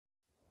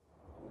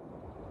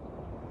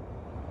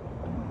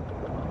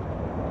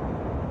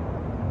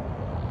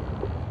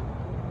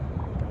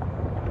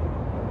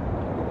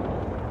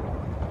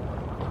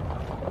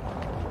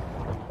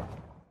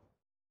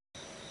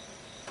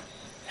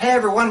Hey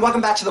everyone,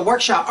 welcome back to the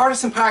workshop.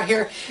 Artisan Pirate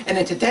here, and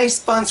in today's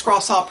fun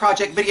scroll saw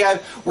project video,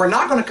 we're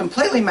not going to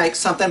completely make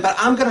something, but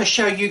I'm going to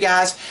show you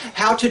guys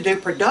how to do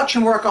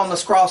production work on the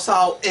scroll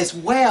saw as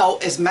well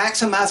as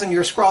maximizing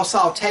your scroll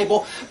saw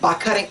table by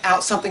cutting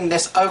out something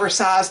that's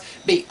oversized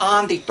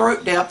beyond the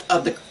throat depth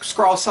of the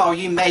scroll saw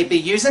you may be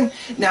using.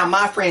 Now,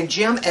 my friend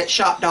Jim at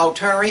Shop Dog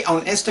Turnery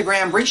on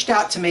Instagram reached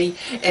out to me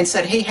and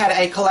said he had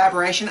a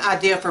collaboration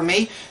idea for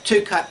me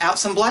to cut out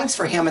some blanks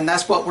for him, and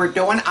that's what we're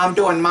doing. I'm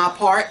doing my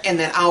part, and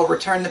then I'll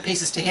return the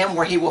pieces to him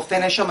where he will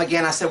finish them.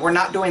 Again, I said we're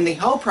not doing the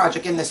whole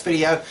project in this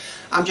video.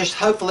 I'm just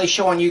hopefully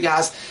showing you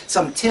guys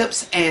some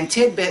tips and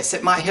tidbits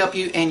that might help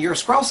you in your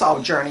scroll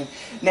saw journey.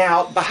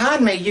 Now,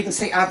 behind me, you can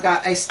see I've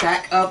got a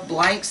stack of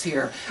blanks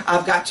here.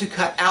 I've got to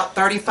cut out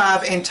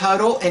 35 in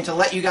total, and to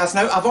let you guys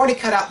know, I've already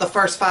cut out the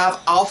first 5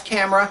 off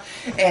camera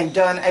and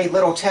done a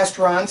little test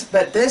runs,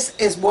 but this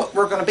is what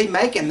we're going to be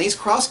making, these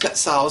crosscut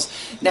saws.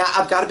 Now,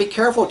 I've got to be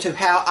careful to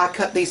how I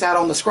cut these out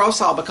on the scroll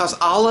saw because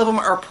all of them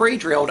are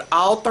pre-drilled,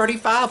 all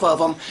 35 of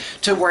them,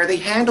 to where the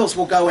handles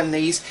will go in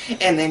these,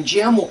 and then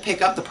Jim will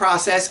pick up the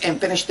process and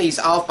finish these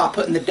off by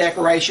putting the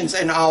decorations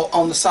and all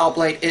on the saw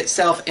blade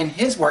itself in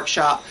his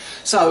workshop.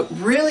 So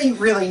really,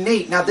 really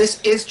neat. Now,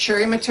 this is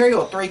cherry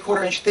material,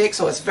 3/4 inch thick,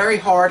 so it's very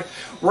hard.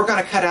 We're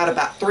going to cut out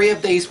about 3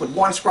 of these with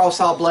one scroll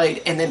saw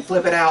blade and then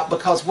flip it out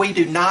because we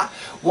do not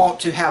want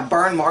to have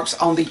burn marks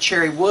on the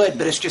cherry wood,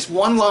 but it's just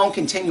one long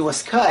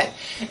continuous cut.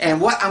 And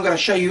what I'm going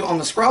to show you on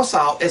the scroll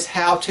saw is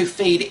how to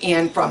feed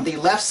in from the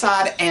left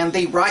side and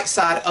the right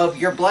side of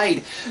your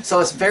blade.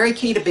 So it's very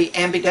key to be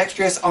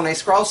ambidextrous on a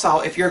scroll saw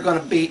if you're going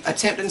to be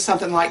attempting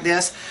something like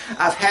this.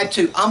 I've had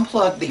to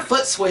unplug the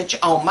foot switch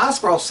on my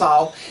scroll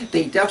saw,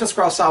 the Delta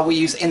scroll saw we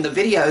use in the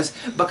videos,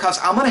 because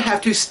I'm going to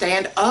have to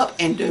stand up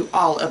and do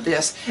all of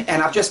this.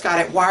 And I've just got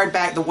it wired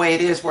back the way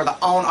it is, where the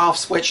on-off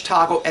switch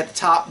toggle at the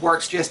top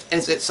works just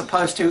as it's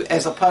supposed to,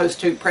 as opposed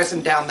to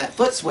pressing down that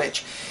foot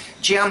switch.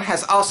 Jim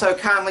has also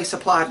kindly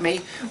supplied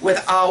me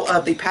with all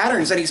of the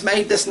patterns, and he's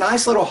made this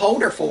nice little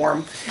holder for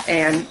them,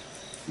 and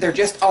they're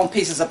just on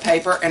pieces of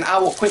paper, and I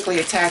will quickly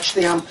attach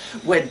them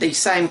with the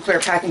same clear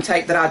packing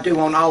tape that I do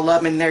on all of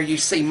them. And there you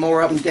see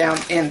more of them down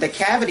in the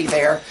cavity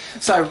there.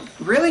 So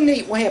really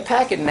neat way of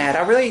packing that.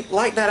 I really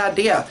like that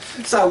idea.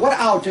 So what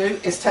I'll do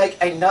is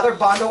take another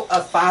bundle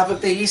of 5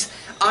 of these,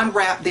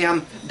 unwrap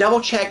them, double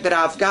check that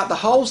I've got the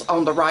holes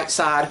on the right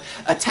side,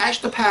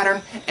 attach the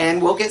pattern,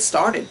 and we'll get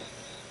started.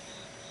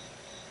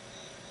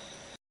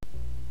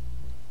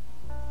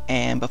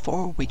 And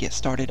before we get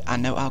started, I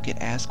know I'll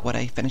get asked what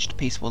a finished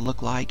piece will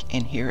look like,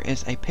 and here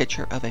is a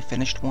picture of a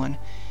finished one.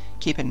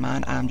 Keep in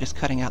mind I'm just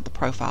cutting out the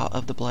profile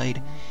of the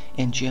blade,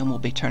 and Jim will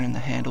be turning the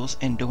handles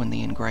and doing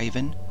the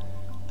engraving.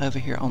 Over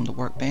here on the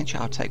workbench,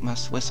 I'll take my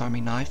Swiss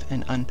Army knife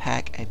and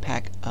unpack a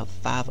pack of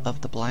 5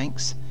 of the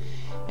blanks,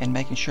 and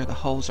making sure the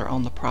holes are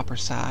on the proper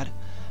side,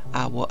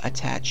 I will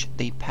attach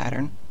the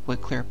pattern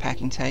with clear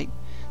packing tape.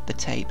 The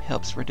tape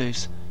helps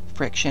reduce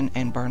friction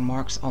and burn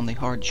marks on the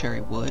hard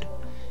cherry wood.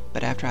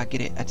 But after I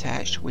get it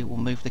attached, we will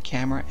move the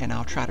camera, and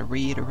I'll try to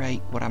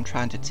reiterate what I'm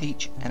trying to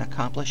teach and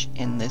accomplish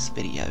in this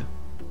video.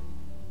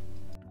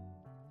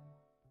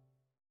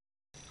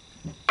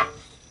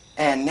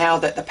 And now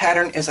that the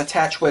pattern is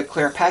attached with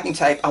clear packing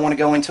tape, I want to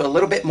go into a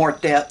little bit more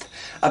depth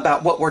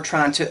about what we're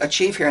trying to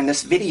achieve here in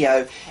this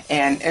video.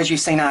 And as you've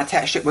seen, I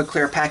attached it with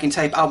clear packing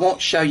tape. I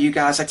won't show you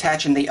guys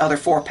attaching the other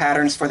 4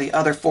 patterns for the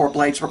other 4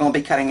 blades we're going to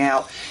be cutting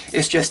out.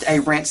 It's just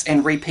a rinse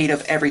and repeat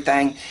of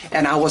everything.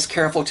 And I was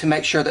careful to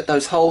make sure that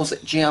those holes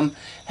that Jim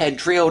had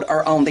drilled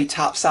are on the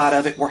top side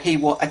of it, where he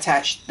will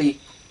attach the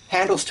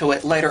handles to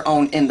it later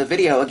on in the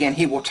video. Again,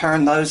 he will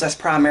turn those. That's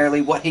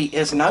primarily what he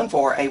is known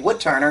for, a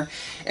wood turner,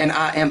 and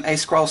I am a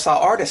scroll saw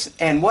artist.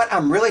 And what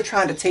I'm really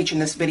trying to teach in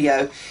this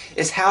video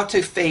is how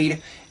to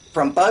feed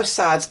from both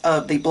sides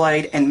of the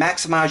blade and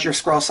maximize your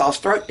scroll saw's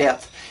throat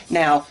depth.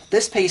 Now,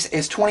 this piece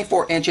is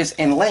 24 inches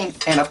in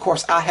length, and of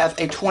course I have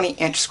a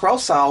 20-inch scroll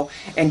saw,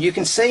 and you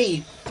can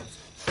see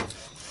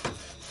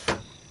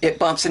it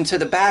bumps into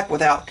the back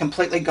without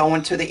completely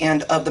going to the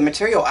end of the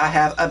material. I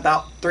have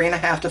about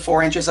 3.5 to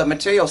 4 inches of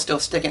material still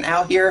sticking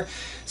out here.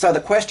 So the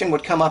question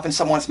would come up in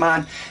someone's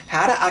mind,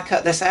 how do I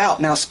cut this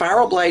out? Now,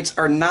 spiral blades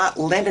are not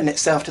lending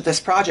itself to this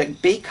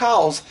project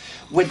because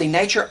with the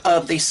nature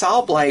of the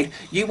saw blade,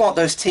 you want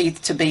those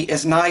teeth to be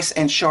as nice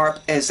and sharp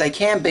as they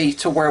can be,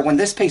 to where when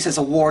this piece is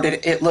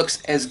awarded, it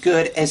looks as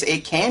good as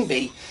it can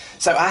be.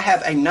 So I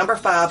have a number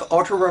 5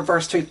 ultra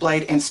reverse tooth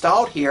blade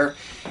installed here,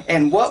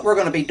 and what we're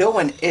going to be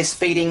doing is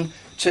feeding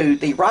to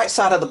the right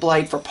side of the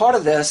blade for part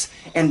of this,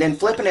 and then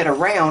flipping it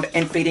around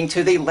and feeding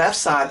to the left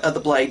side of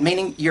the blade,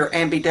 meaning you're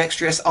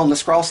ambidextrous on the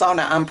scroll saw.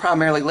 Now, I'm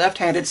primarily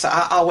left-handed, so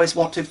I always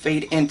want to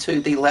feed into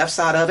the left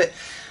side of it.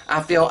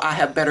 I feel I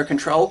have better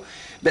control,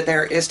 but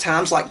there is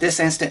times like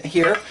this instant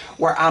here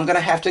where I'm going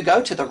to have to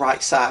go to the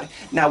right side.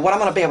 Now, what I'm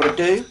going to be able to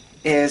do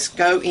is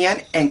go in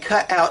and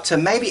cut out to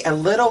maybe a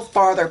little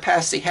farther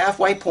past the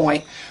halfway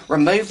point,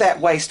 remove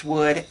that waste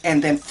wood,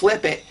 and then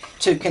flip it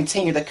to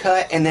continue the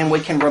cut, and then we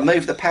can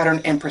remove the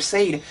pattern and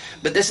proceed.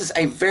 But this is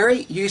a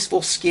very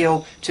useful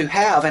skill to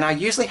have, and I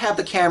usually have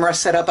the camera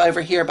set up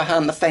over here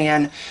behind the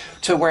fan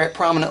to where it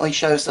prominently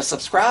shows the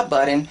subscribe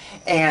button,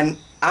 and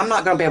I'm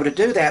not going to be able to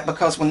do that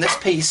because when this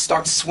piece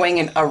starts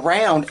swinging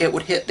around, it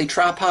would hit the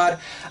tripod.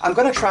 I'm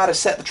going to try to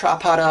set the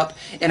tripod up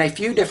in a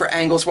few different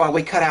angles while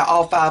we cut out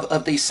all 5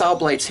 of these saw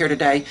blades here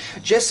today,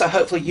 just so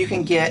hopefully you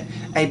can get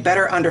a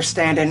better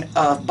understanding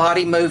of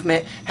body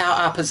movement, how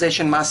I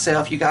position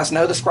myself. You guys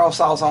know the scroll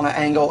saw's on an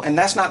angle, and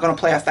that's not going to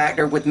play a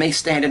factor with me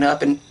standing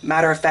up. And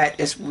matter of fact,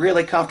 it's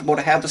really comfortable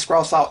to have the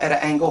scroll saw at an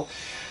angle.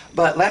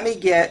 But let me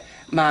get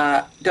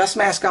my dust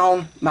mask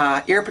on,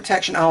 my ear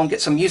protection on,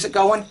 get some music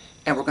going,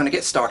 and we're going to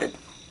get started.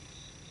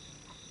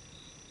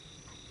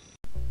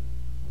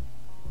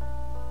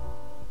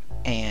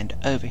 And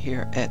over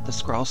here at the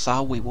scroll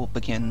saw, we will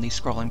begin the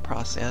scrolling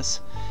process.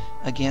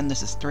 Again,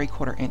 this is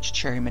 3/4 inch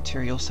cherry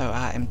material, so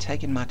I am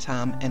taking my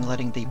time and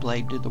letting the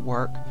blade do the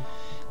work.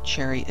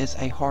 Cherry is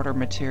a harder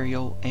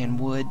material and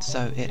wood,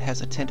 so it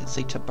has a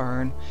tendency to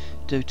burn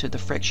due to the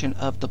friction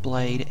of the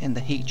blade and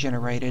the heat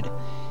generated,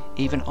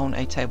 even on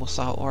a table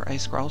saw or a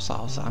scroll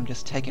saw. So I'm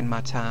just taking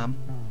my time.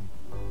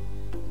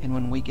 And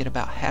when we get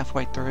about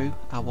halfway through,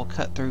 I will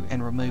cut through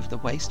and remove the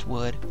waste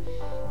wood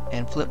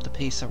and flip the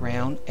piece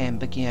around and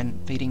begin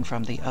feeding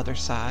from the other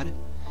side.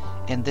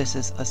 And this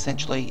is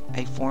essentially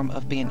a form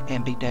of being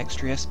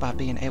ambidextrous by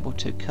being able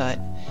to cut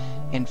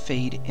and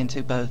feed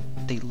into both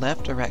the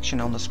left direction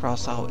on the scroll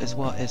saw as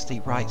well as the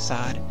right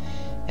side.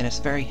 And it's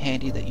very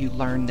handy that you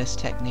learn this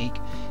technique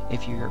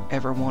if you're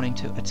ever wanting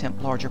to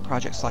attempt larger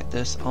projects like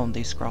this on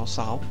the scroll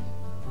saw.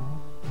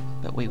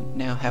 But we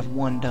now have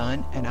one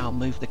done, and I'll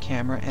move the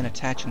camera and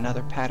attach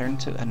another pattern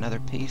to another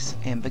piece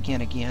and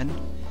begin again.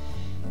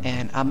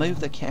 And I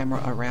move the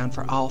camera around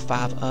for all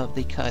 5 of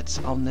the cuts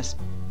on this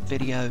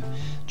video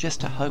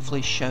just to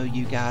hopefully show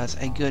you guys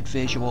a good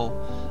visual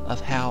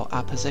of how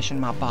I position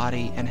my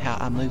body and how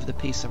I move the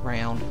piece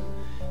around.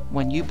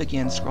 When you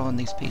begin scrolling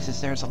these pieces,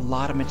 there's a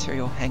lot of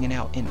material hanging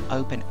out in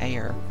open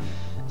air,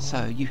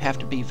 so you have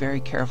to be very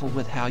careful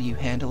with how you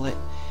handle it.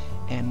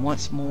 And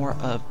once more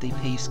of the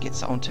piece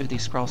gets onto the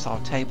scroll saw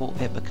table,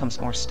 it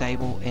becomes more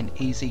stable and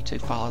easy to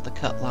follow the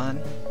cut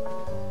line.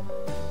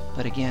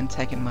 But again,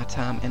 taking my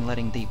time and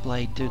letting the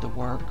blade do the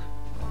work.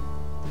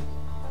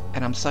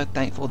 And I'm so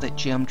thankful that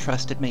Jim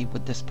trusted me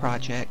with this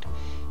project.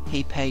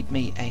 He paid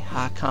me a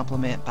high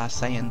compliment by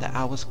saying that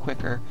I was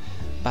quicker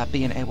by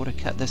being able to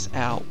cut this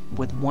out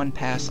with one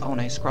pass on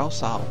a scroll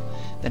saw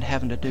than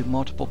having to do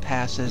multiple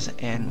passes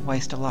and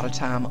waste a lot of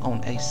time on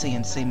a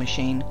CNC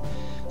machine.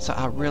 So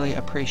I really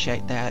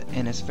appreciate that,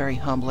 and it's very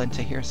humbling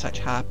to hear such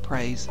high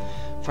praise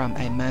from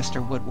a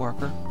master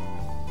woodworker.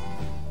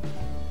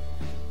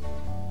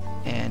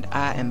 And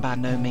I am by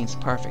no means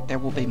perfect. There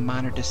will be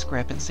minor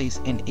discrepancies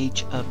in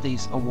each of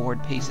these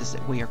award pieces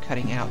that we are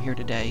cutting out here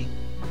today.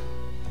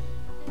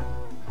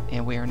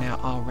 And we are now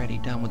already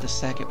done with the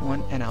second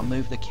one, and I'll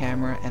move the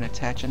camera and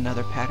attach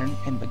another pattern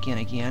and begin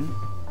again.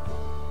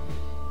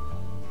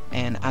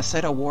 And I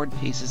said award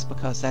pieces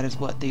because that is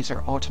what these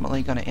are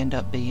ultimately going to end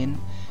up being.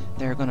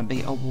 They're going to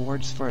be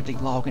awards for the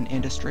logging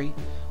industry.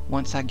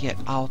 Once I get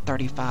all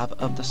 35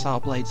 of the saw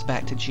blades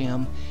back to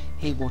Jim,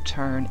 he will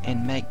turn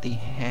and make the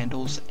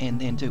handles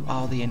and then do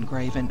all the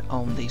engraving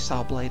on the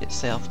saw blade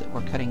itself that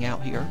we're cutting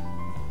out here.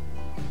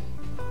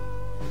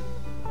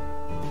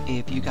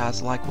 If you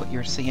guys like what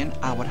you're seeing,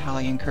 I would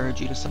highly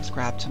encourage you to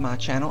subscribe to my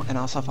channel and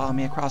also follow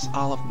me across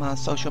all of my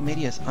social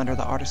medias under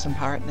the Artisan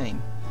Pirate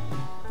name.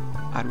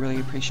 I'd really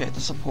appreciate the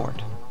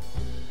support.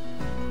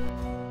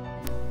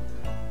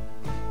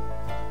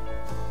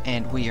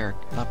 And we are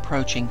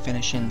approaching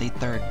finishing the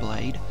 3rd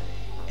blade,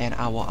 and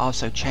I will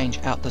also change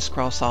out the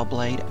scroll saw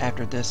blade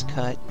after this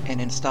cut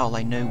and install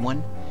a new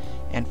one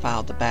and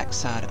file the back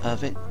side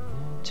of it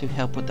to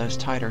help with those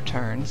tighter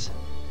turns.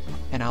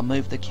 And I'll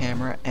move the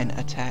camera and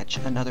attach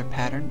another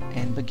pattern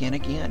and begin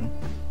again.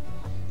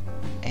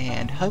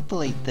 And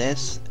hopefully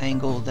this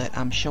angle that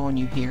I'm showing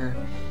you here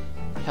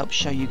helps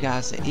show you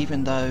guys that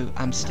even though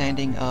I'm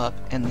standing up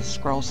and the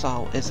scroll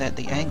saw is at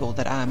the angle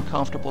that I'm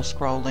comfortable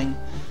scrolling,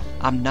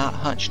 I'm not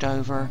hunched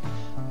over.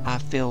 I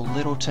feel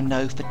little to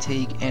no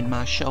fatigue in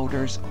my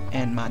shoulders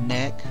and my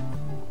neck.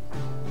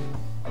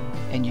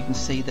 And you can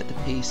see that the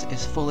piece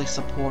is fully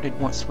supported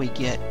once we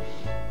get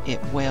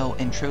it well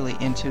and truly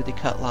into the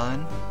cut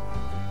line.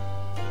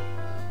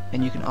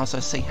 And you can also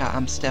see how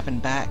I'm stepping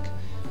back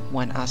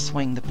when I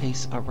swing the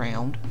piece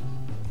around.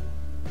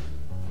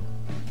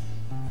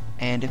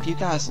 And if you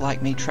guys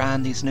like me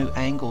trying these new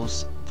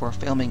angles for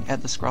filming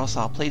at the scroll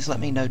saw, please let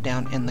me know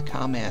down in the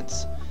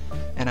comments,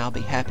 and I'll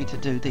be happy to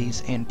do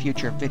these in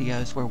future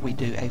videos where we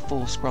do a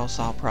full scroll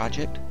saw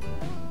project.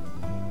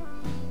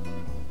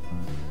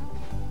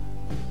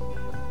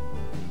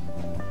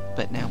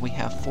 But now we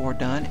have 4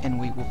 done, and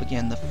we will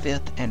begin the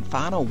 5th and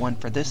final one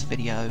for this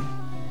video,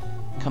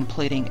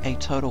 completing a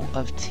total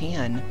of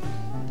 10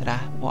 that I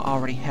will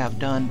already have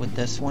done with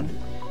this one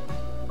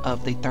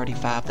of the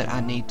 35 that I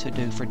need to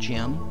do for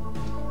Jim.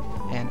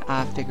 And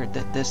I figured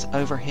that this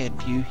overhead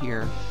view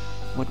here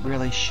would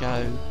really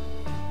show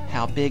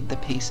how big the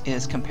piece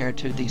is compared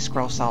to the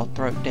scroll saw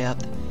throat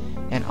depth,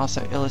 and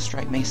also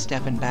illustrate me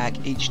stepping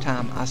back each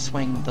time I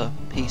swing the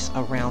piece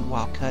around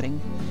while cutting.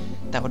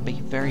 That would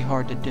be very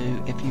hard to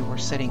do if you were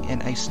sitting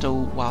in a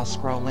stool while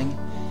scrolling,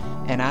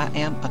 and I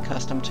am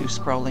accustomed to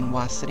scrolling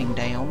while sitting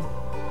down,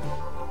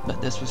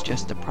 but this was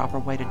just the proper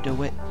way to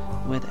do it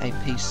with a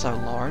piece so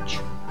large.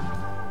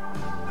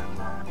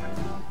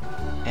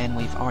 And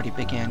we've already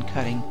began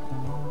cutting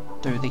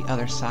through the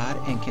other side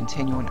and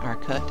continuing our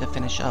cut to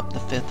finish up the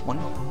fifth one.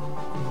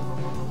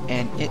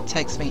 And it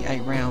takes me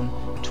around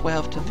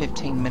 12 to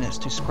 15 minutes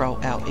to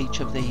scroll out each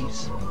of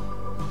these.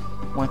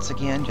 Once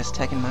again, just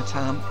taking my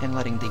time and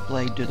letting the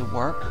blade do the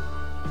work.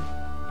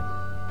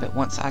 But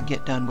once I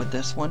get done with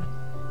this one,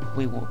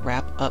 we will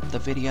wrap up the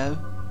video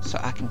so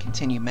I can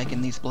continue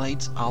making these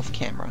blades off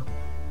camera.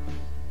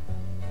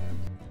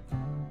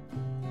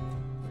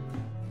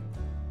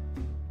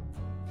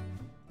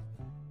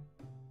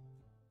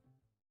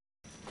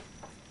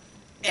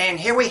 And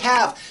here we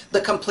have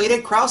the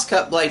completed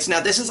crosscut blades. Now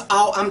this is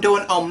all I'm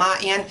doing on my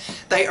end.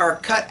 They are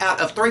cut out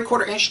of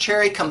 3/4 inch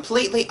cherry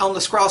completely on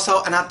the scroll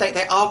saw, and I think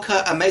they all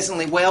cut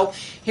amazingly well.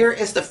 Here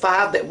is the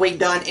 5 that we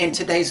done in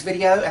today's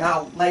video, and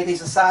I'll lay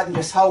these aside and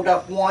just hold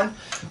up one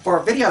for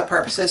video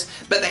purposes,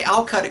 but they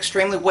all cut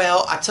extremely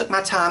well. I took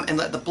my time and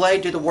let the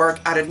blade do the work.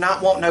 I did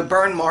not want no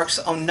burn marks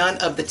on none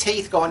of the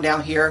teeth going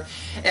down here.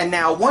 And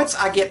now once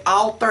I get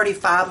all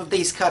 35 of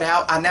these cut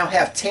out, I now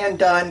have 10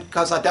 done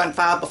because I've done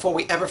 5 before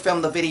we ever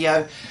filmed the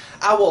video.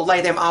 I will lay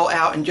them all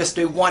out and just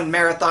do one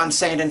marathon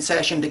sanding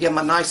session to give them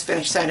a nice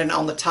finish sanding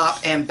on the top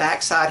and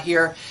back side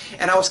here.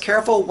 And I was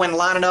careful when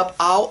lining up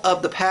all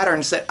of the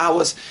patterns that I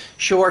was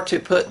sure to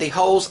put the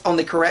holes on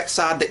the correct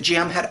side that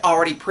Jim had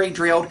already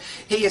pre-drilled.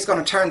 He is going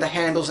to turn the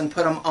handles and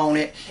put them on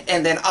it,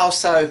 and then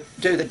also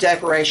do the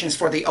decorations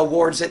for the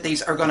awards that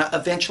these are going to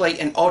eventually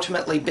and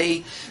ultimately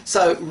be.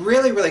 So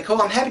really, really cool.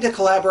 I'm happy to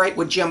collaborate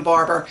with Jim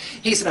Barber.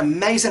 He's an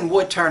amazing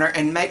wood turner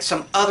and makes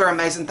some other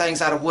amazing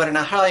things out of wood, and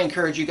I highly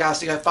encourage you guys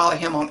to go follow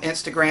him on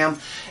Instagram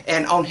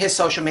and on his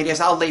social medias.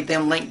 I'll leave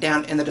them linked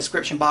down in the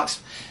description box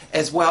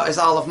as well as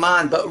all of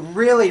mine. But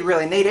really,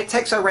 really neat. It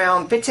takes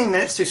around 15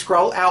 minutes to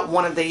scroll out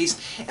one of these,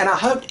 and I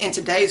hoped in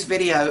today's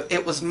video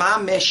it was my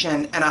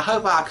mission, and I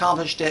hope I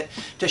accomplished it,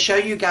 to show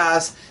you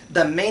guys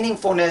the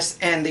meaningfulness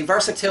and the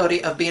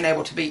versatility of being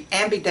able to be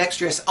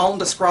ambidextrous on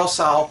the scroll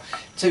saw,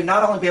 to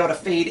not only be able to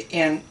feed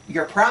in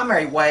your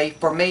primary way,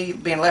 for me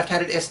being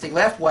left-handed it's the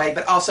left way,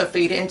 but also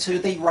feed into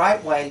the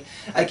right way.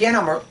 Again,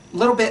 I'm a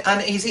little bit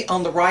uneasy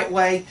on the right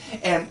way,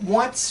 and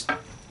once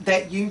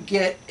that you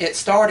get it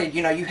started,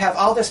 you know, you have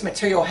all this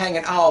material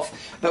hanging off,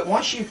 but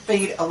once you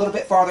feed a little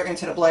bit farther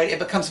into the blade, it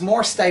becomes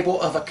more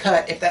stable of a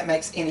cut, if that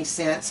makes any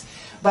sense.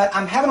 But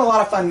I'm having a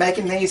lot of fun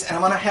making these, and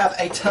I'm going to have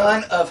a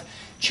ton of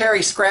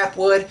cherry scrap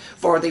wood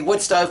for the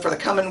wood stove for the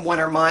coming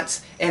winter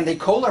months and the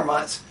cooler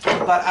months.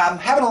 But I'm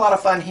having a lot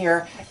of fun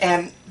here,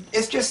 and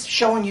it's just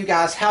showing you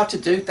guys how to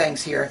do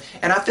things here.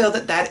 And I feel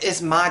that that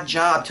is my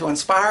job, to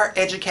inspire,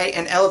 educate,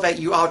 and elevate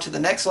you all to the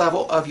next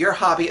level of your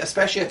hobby,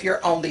 especially if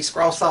you're on the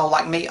scroll saw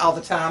like me all the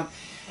time.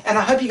 And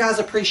I hope you guys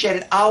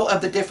appreciated all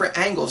of the different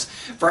angles.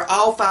 For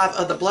all 5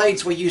 of the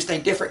blades, we used a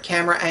different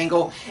camera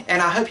angle,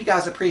 and I hope you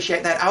guys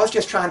appreciate that. I was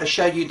just trying to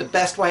show you the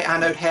best way I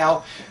know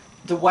how,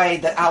 the way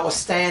that I was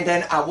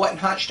standing. I wasn't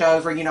hunched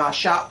over. You know, I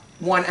shot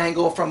one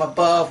angle from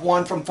above,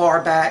 one from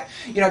far back,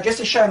 you know, just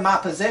to show my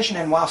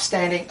positioning while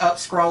standing up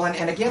scrolling.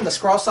 And again, the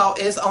scroll saw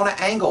is on an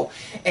angle,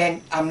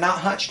 and I'm not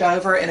hunched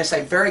over, and it's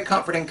a very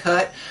comforting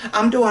cut.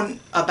 I'm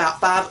doing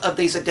about 5 of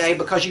these a day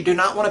because you do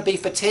not want to be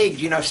fatigued,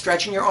 you know,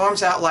 stretching your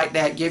arms out like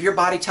that. Give your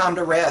body time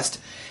to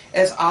rest,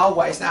 as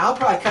always. Now, I'll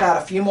probably cut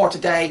out a few more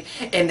today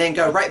and then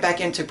go right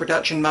back into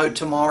production mode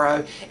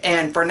tomorrow.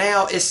 And for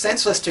now, it's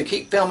senseless to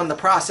keep filming the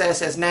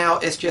process, as now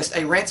it's just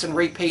a rinse and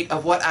repeat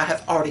of what I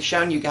have already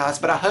shown you guys.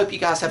 But I hope you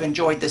guys have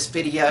enjoyed this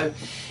video.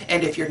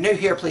 And if you're new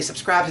here, please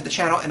subscribe to the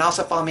channel and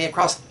also follow me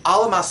across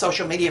all of my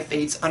social media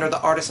feeds under the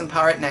Artisan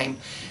Pirate name.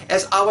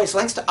 As always,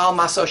 links to all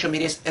my social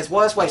medias, as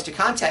well as ways to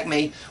contact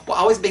me, will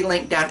always be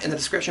linked down in the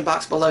description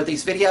box below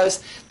these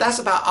videos. That's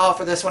about all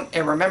for this one.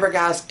 And remember,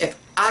 guys, if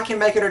I can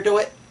make it or do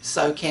it,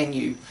 so can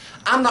you.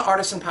 I'm the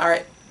Artisan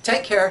Pirate.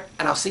 Take care,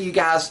 and I'll see you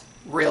guys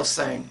real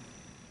soon.